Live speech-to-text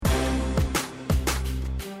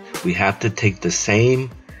We have to take the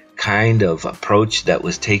same kind of approach that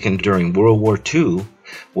was taken during World War II,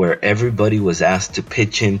 where everybody was asked to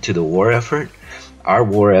pitch into the war effort. Our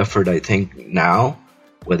war effort, I think now,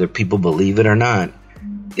 whether people believe it or not,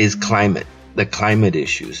 is climate, the climate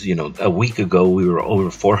issues. You know, a week ago, we were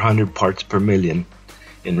over 400 parts per million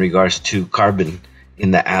in regards to carbon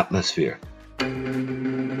in the atmosphere.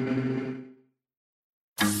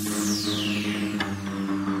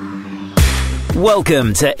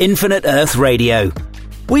 Welcome to Infinite Earth Radio.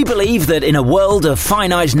 We believe that in a world of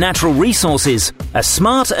finite natural resources, a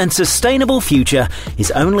smart and sustainable future is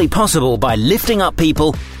only possible by lifting up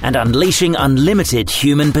people and unleashing unlimited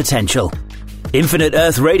human potential. Infinite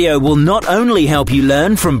Earth Radio will not only help you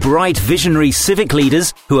learn from bright visionary civic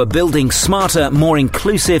leaders who are building smarter, more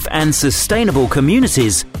inclusive and sustainable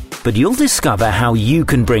communities, but you'll discover how you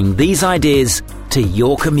can bring these ideas to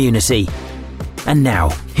your community. And now,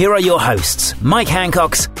 here are your hosts, Mike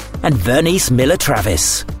Hancox and Vernice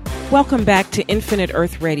Miller-Travis. Welcome back to Infinite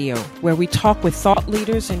Earth Radio, where we talk with thought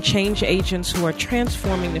leaders and change agents who are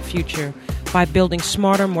transforming the future by building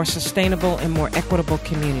smarter, more sustainable, and more equitable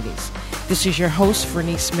communities. This is your host,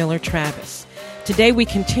 Vernice Miller-Travis. Today, we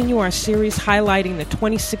continue our series highlighting the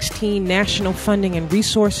 2016 National Funding and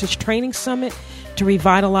Resources Training Summit to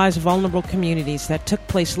Revitalize Vulnerable Communities that took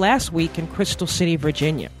place last week in Crystal City,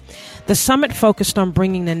 Virginia. The summit focused on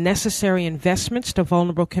bringing the necessary investments to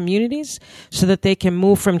vulnerable communities so that they can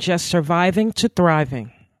move from just surviving to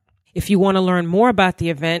thriving. If you want to learn more about the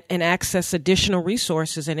event and access additional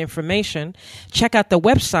resources and information, check out the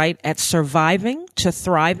website at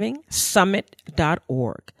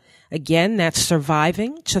survivingtothrivingsummit.org. Again, that's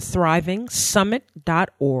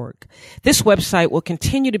survivingtothrivingsummit.org. This website will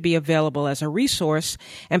continue to be available as a resource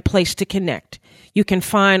and place to connect. You can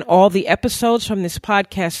find all the episodes from this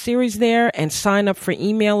podcast series there and sign up for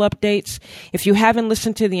email updates. If you haven't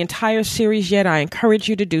listened to the entire series yet, I encourage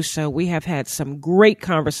you to do so. We have had some great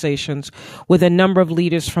conversations with a number of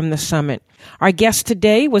leaders from the summit. Our guest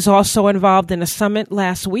today was also involved in the summit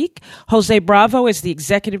last week. Jose Bravo is the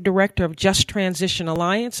executive director of Just Transition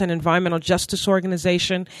Alliance, an environmental justice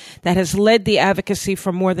organization that has led the advocacy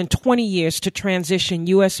for more than 20 years to transition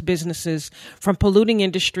U.S. businesses from polluting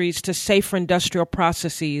industries to safer industrial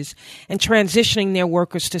processes and transitioning their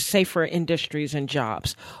workers to safer industries and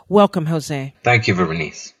jobs. Welcome, Jose. Thank you,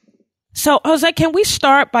 Vernice. So, Jose, can we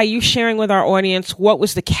start by you sharing with our audience what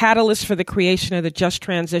was the catalyst for the creation of the Just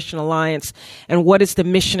Transition Alliance and what is the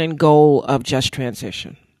mission and goal of Just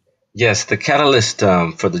Transition? Yes, the catalyst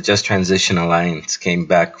for the Just Transition Alliance came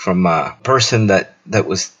back from a person that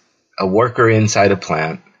was a worker inside a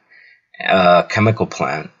plant, a chemical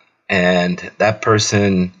plant, and that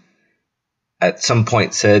person at some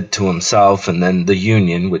point said to himself and then the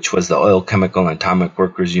union, which was the Oil, Chemical, and Atomic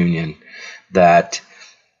Workers Union, that,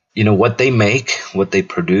 you know, what they make, what they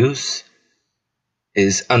produce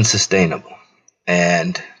is unsustainable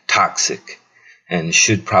and toxic and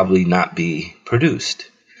should probably not be produced.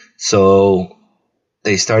 So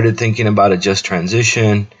they started thinking about a just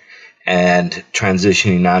transition and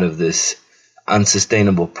transitioning out of this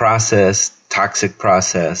unsustainable process, toxic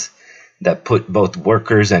process that put both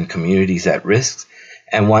workers and communities at risk,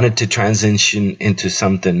 and wanted to transition into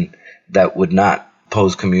something that would not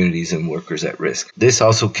pose communities and workers at risk. This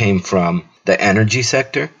also came from the energy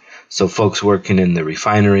sector. So folks working in the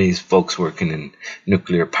refineries, folks working in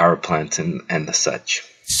nuclear power plants and the such.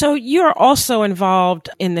 So you're also involved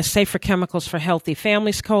in the Safer Chemicals for Healthy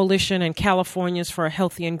Families Coalition and Californians for a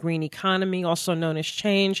Healthy and Green Economy, also known as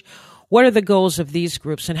Change. What are the goals of these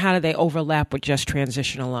groups and how do they overlap with Just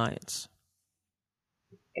Transition Alliance?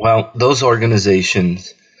 Well, those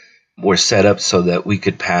organizations were set up so that we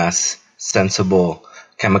could pass sensible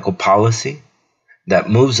chemical policy that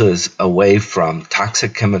moves us away from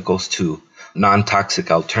toxic chemicals to non-toxic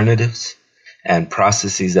alternatives and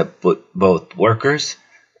processes that put both workers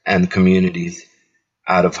and communities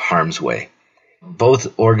out of harm's way.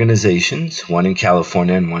 Both organizations, one in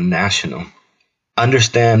California and one national,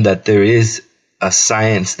 understand that there is a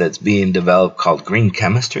science that's being developed called green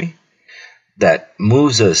chemistry that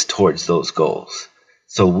moves us towards those goals.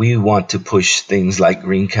 So we want to push things like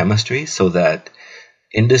green chemistry so that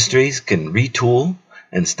industries can retool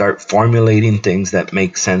and start formulating things that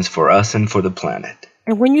make sense for us and for the planet.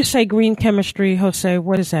 And when you say green chemistry, Jose,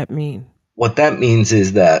 what does that mean? What that means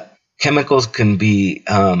is that chemicals can be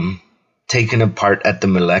taken apart at the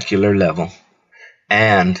molecular level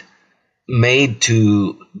and made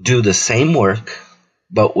to do the same work,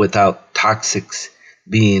 but without toxics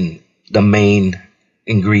being the main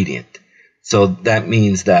ingredient. So that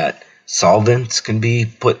means that solvents can be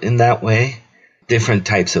put in that way. different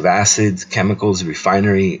types of acids, chemicals,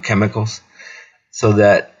 refinery chemicals, so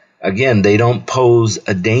that, again, they don't pose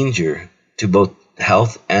a danger to both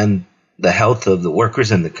health and the health of the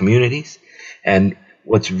workers and the communities. And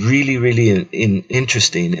what's really, really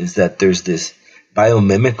interesting is that there's this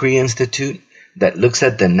Biomimicry Institute that looks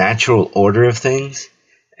at the natural order of things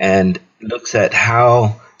and looks at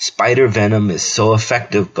how spider venom is so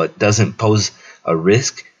effective but doesn't pose a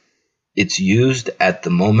risk. It's used at the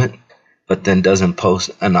moment, but then doesn't pose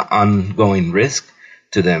an ongoing risk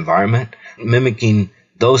to the environment, mimicking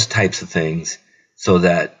those types of things so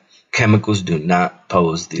that chemicals do not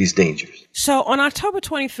pose these dangers. So on October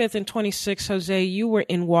 25th and 26th, Jose, you were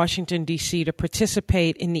in Washington, D.C. to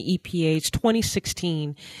participate in the EPA's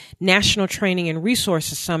 2016 National Training and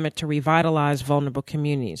Resources Summit to Revitalize Vulnerable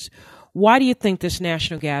Communities. Why do you think this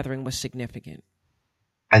national gathering was significant?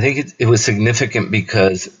 I think it was significant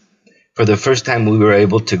because for the first time we were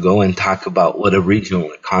able to go and talk about what a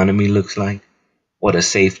regional economy looks like, what a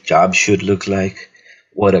safe job should look like,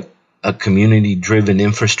 what a community-driven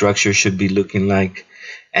infrastructure should be looking like.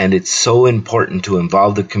 And it's so important to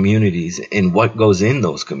involve the communities in what goes in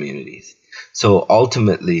those communities. So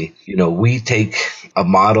ultimately, we take a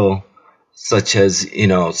model such as,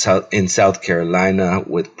 in South Carolina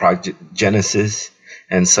with Project Genesis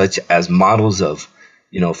and such as models of,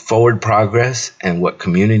 forward progress and what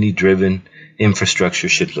community-driven infrastructure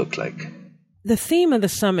should look like. The theme of the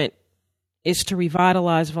summit is to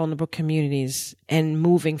revitalize vulnerable communities and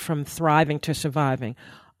moving from thriving to surviving.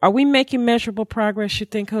 Are we making measurable progress, you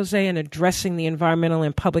think, Jose, in addressing the environmental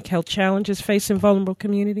and public health challenges facing vulnerable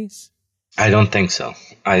communities? I don't think so.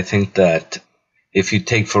 I think that if you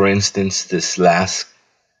take, for instance, this last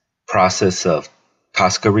process of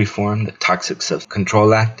TSCA reform, the Toxic Substance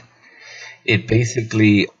Control Act, it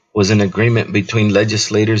basically was an agreement between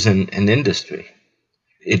legislators and industry.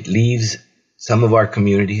 It leaves some of our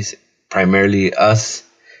communities, primarily us,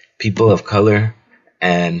 people of color,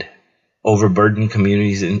 and overburdened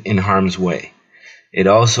communities in harm's way. It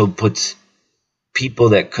also puts people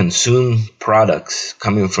that consume products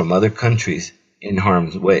coming from other countries in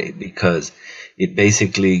harm's way because it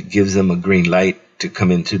basically gives them a green light to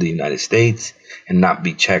come into the United States and not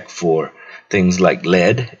be checked for things like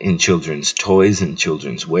lead in children's toys and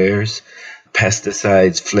children's wares,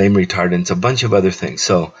 pesticides, flame retardants, a bunch of other things.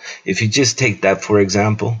 So if you just take that, for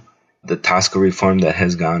example, the TSCA reform that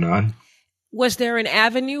has gone on. Was there an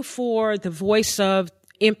avenue for the voice of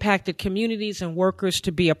impacted communities and workers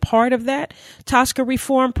to be a part of that TSCA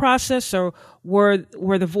reform process, or were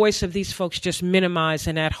the voice of these folks just minimized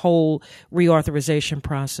in that whole reauthorization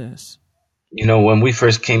process? When we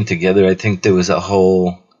first came together, I think there was a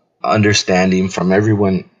whole understanding from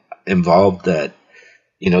everyone involved that,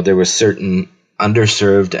 there were certain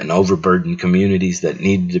underserved and overburdened communities that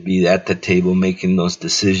needed to be at the table making those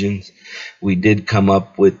decisions. We did come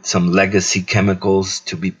up with some legacy chemicals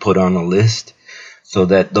to be put on a list so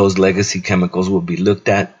that those legacy chemicals will be looked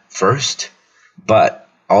at first. But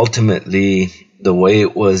ultimately, the way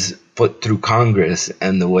it was put through Congress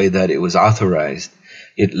and the way that it was authorized,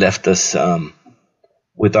 it left us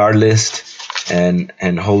with our list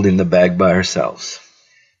and holding the bag by ourselves.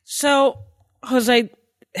 So, Jose,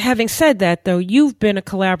 having said that, though, you've been a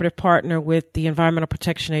collaborative partner with the Environmental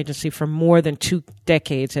Protection Agency for more than 2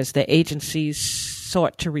 decades as the agency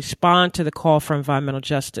sought to respond to the call for environmental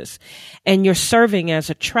justice. And you're serving as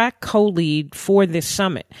a track co-lead for this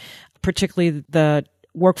summit, particularly the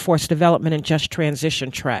Workforce Development and Just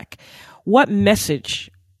Transition track. What message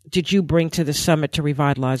did you bring to the summit to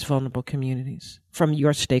revitalize vulnerable communities from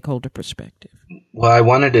your stakeholder perspective? Well, I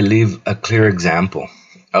wanted to leave a clear example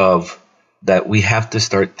of that we have to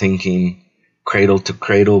start thinking cradle to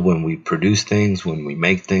cradle when we produce things, when we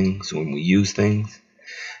make things, when we use things.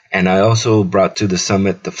 And I also brought to the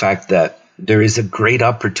summit the fact that there is a great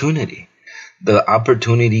opportunity. The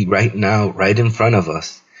opportunity right now, right in front of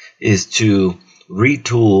us, is to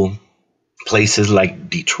retool places like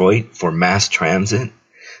Detroit for mass transit,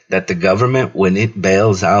 that the government, when it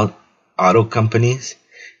bails out auto companies,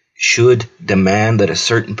 should demand that a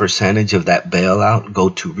certain percentage of that bailout go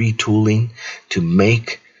to retooling to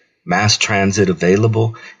make mass transit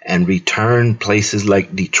available and return places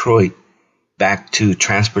like Detroit back to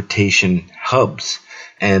transportation hubs,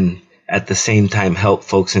 and at the same time help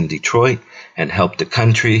folks in Detroit and help the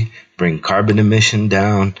country bring carbon emission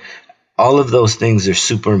down. All of those things are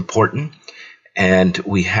super important, and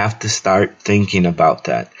we have to start thinking about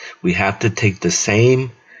that. We have to take the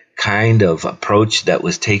same kind of approach that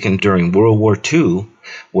was taken during World War II,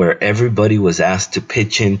 where everybody was asked to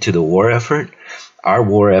pitch into the war effort. Our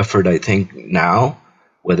war effort, I think now,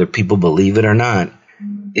 whether people believe it or not,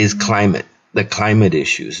 is climate. the climate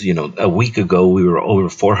issues. A week ago, we were over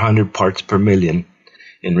 400 parts per million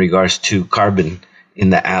in regards to carbon in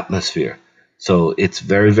the atmosphere. So it's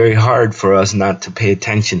very, very hard for us not to pay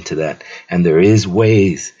attention to that. And there is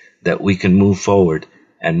ways that we can move forward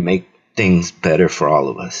and make things better for all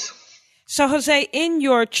of us. So, Jose, in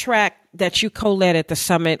your track that you co-led at the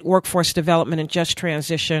summit, Workforce Development and Just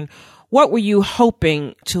Transition, what were you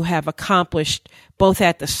hoping to have accomplished both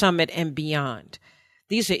at the summit and beyond?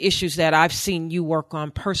 These are issues that I've seen you work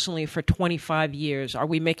on personally for 25 years. Are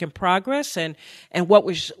we making progress? And what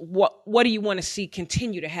do you want to see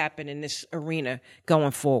continue to happen in this arena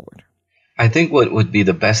going forward? I think what would be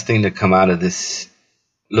the best thing to come out of this,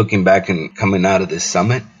 looking back and coming out of this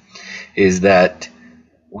summit, is that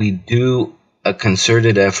we do a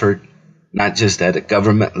concerted effort, not just at a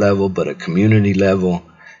government level, but a community level,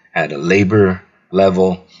 at a labor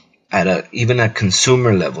level, at even a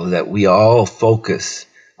consumer level, that we all focus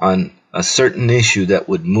on a certain issue that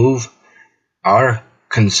would move our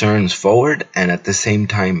concerns forward and at the same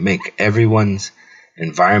time make everyone's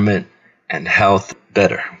environment and health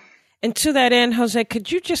better. And to that end, Jose,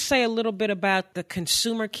 could you just say a little bit about the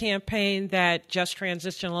consumer campaign that Just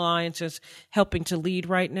Transition Alliance is helping to lead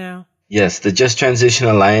right now? Yes, the Just Transition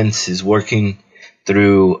Alliance is working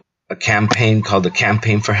through a campaign called the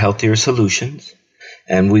Campaign for Healthier Solutions.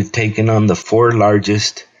 And we've taken on the 4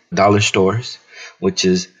 largest dollar stores, which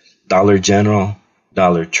is Dollar General,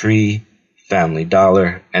 Dollar Tree, Family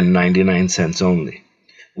Dollar, and 99 cents only.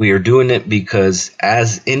 We are doing it because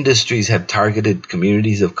as industries have targeted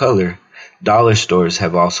communities of color, dollar stores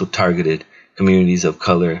have also targeted communities of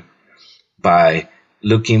color by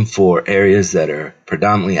looking for areas that are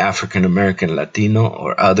predominantly African American, Latino,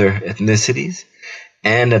 or other ethnicities,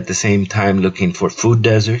 and at the same time looking for food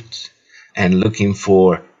deserts and looking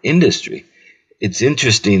for industry. It's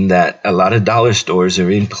interesting that a lot of dollar stores are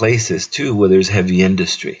in places too where there's heavy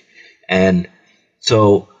industry. And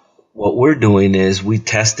so what we're doing is we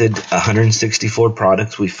tested 164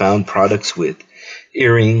 products. We found products with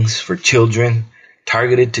earrings for children,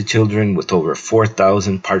 targeted to children with over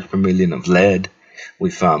 4,000 parts per million of lead. We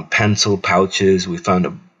found pencil pouches. We found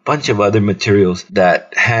a bunch of other materials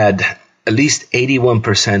that had at least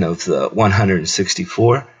 81% of the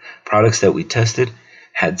 164 products that we tested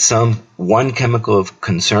had one chemical of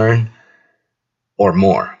concern or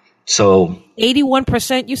more. So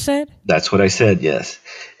 81%, you said? That's what I said, yes.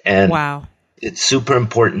 And wow. It's super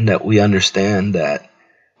important that we understand that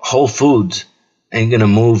Whole Foods ain't going to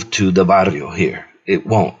move to the barrio here. It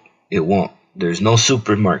won't. There's no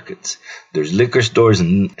supermarkets. There's liquor stores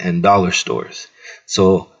and dollar stores.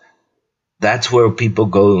 So that's where people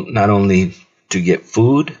go not only to get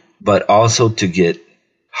food, but also to get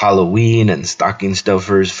Halloween and stocking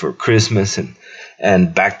stuffers for Christmas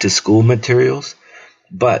and back to school materials.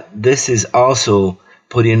 But this is also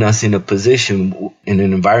putting us in a position, in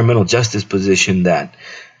an environmental justice position, that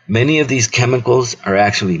many of these chemicals are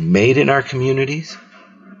actually made in our communities.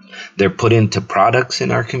 They're put into products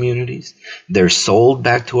in our communities. They're sold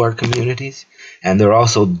back to our communities. And they're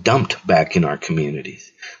also dumped back in our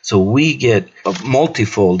communities. So we get a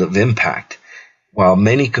multifold of impact. While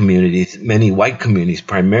many communities, many white communities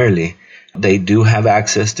primarily, they do have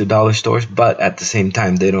access to dollar stores, but at the same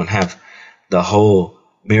time, they don't have the whole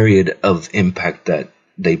myriad of impact that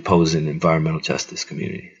they pose in environmental justice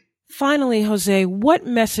communities. Finally, Jose, what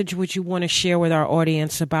message would you want to share with our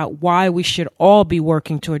audience about why we should all be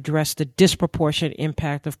working to address the disproportionate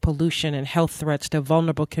impact of pollution and health threats to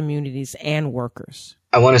vulnerable communities and workers?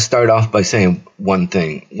 I want to start off by saying one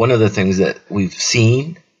thing. One of the things that we've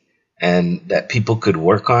seen and that people could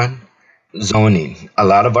work on, zoning. A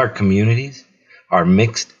lot of our communities are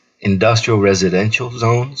mixed industrial residential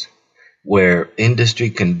zones where industry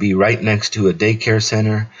can be right next to a daycare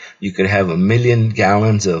center. You could have 1 million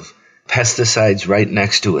gallons of pesticides right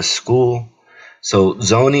next to a school. So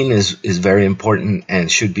zoning is very important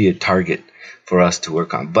and should be a target for us to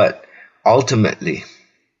work on. But ultimately,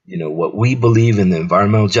 what we believe in the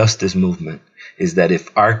environmental justice movement is that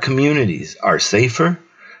if our communities are safer,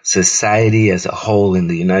 society as a whole in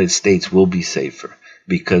the United States will be safer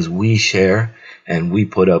because we share and we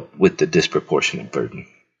put up with the disproportionate burden.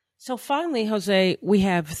 So finally, Jose, we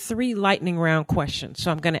have 3 lightning round questions.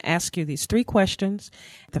 So I'm going to ask you these 3 questions.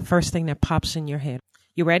 The first thing that pops in your head.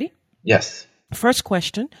 You ready? Yes. First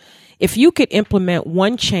question. If you could implement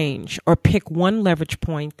one change or pick one leverage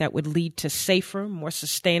point that would lead to safer, more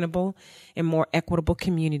sustainable, and more equitable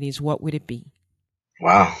communities, what would it be?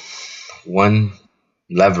 Wow. One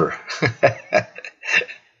lever.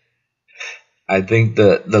 I think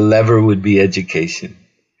the lever would be education.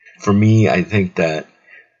 For me, I think that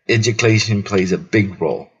education plays a big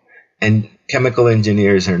role. And chemical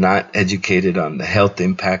engineers are not educated on the health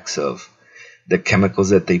impacts of the chemicals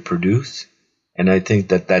that they produce. And I think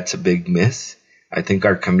that that's a big miss. I think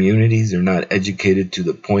our communities are not educated to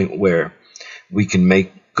the point where we can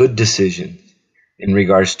make good decisions in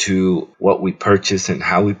regards to what we purchase and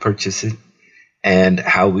how we purchase it, and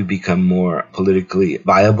how we become more politically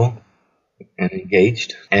viable and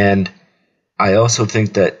engaged. And I also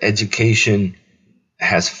think that education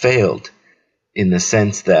has failed in the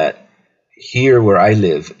sense that here where I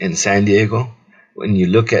live in San Diego, when you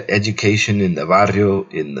look at education in the barrio,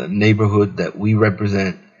 in the neighborhood that we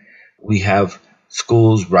represent, we have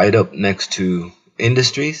schools right up next to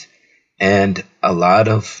industries and a lot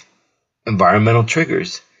of environmental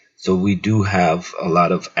triggers. So we do have a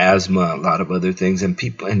lot of asthma, a lot of other things, and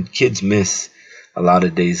kids miss a lot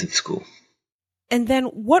of days at school. And then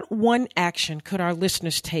what one action could our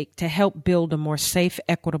listeners take to help build a more safe,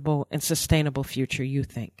 equitable, and sustainable future, you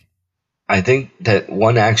think? I think that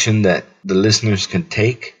one action that the listeners can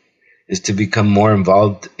take is to become more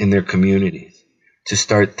involved in their communities, to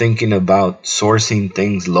start thinking about sourcing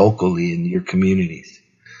things locally in your communities,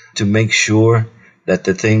 to make sure that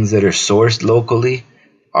the things that are sourced locally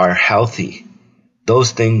are healthy.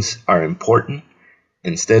 Those things are important.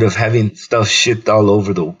 Instead of having stuff shipped all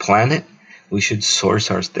over the planet, we should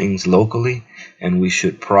source our things locally, and we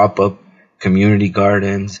should prop up community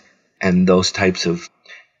gardens and those types of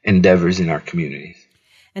endeavors in our communities.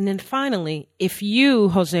 And then finally, if you,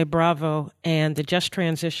 Jose Bravo, and the Just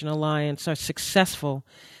Transition Alliance are successful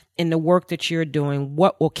in the work that you're doing,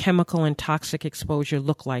 what will chemical and toxic exposure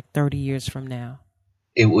look like 30 years from now?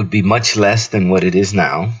 It would be much less than what it is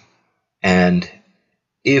now. And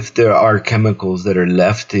if there are chemicals that are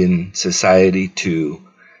left in society to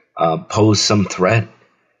pose some threat,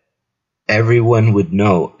 everyone would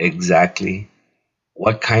know exactly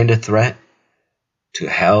what kind of threat to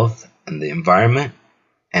health and the environment,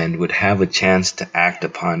 and would have a chance to act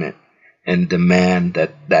upon it and demand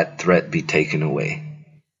that that threat be taken away.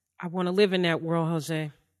 I want to live in that world,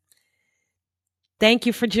 Jose. Thank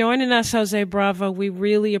you for joining us, Jose Bravo. We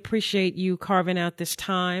really appreciate you carving out this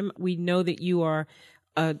time. We know that you are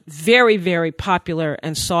a very, very popular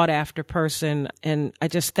and sought-after person, and I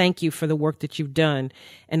just thank you for the work that you've done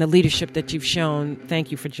and the leadership that you've shown.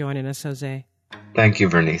 Thank you for joining us, Jose. Thank you,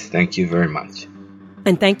 Vernice. Thank you very much.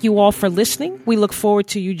 And thank you all for listening. We look forward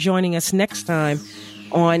to you joining us next time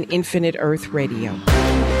on Infinite Earth Radio.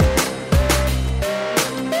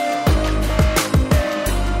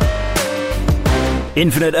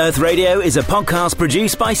 Infinite Earth Radio is a podcast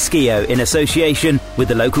produced by Skio in association with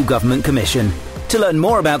the Local Government Commission. To learn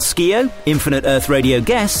more about Skio, Infinite Earth Radio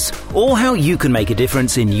guests, or how you can make a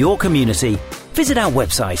difference in your community, visit our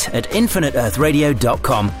website at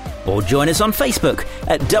infiniteearthradio.com or join us on Facebook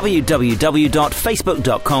at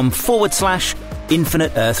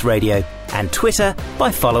www.facebook.com/Infinite Earth Radio and Twitter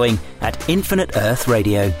by following @Infinite Earth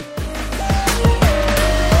Radio.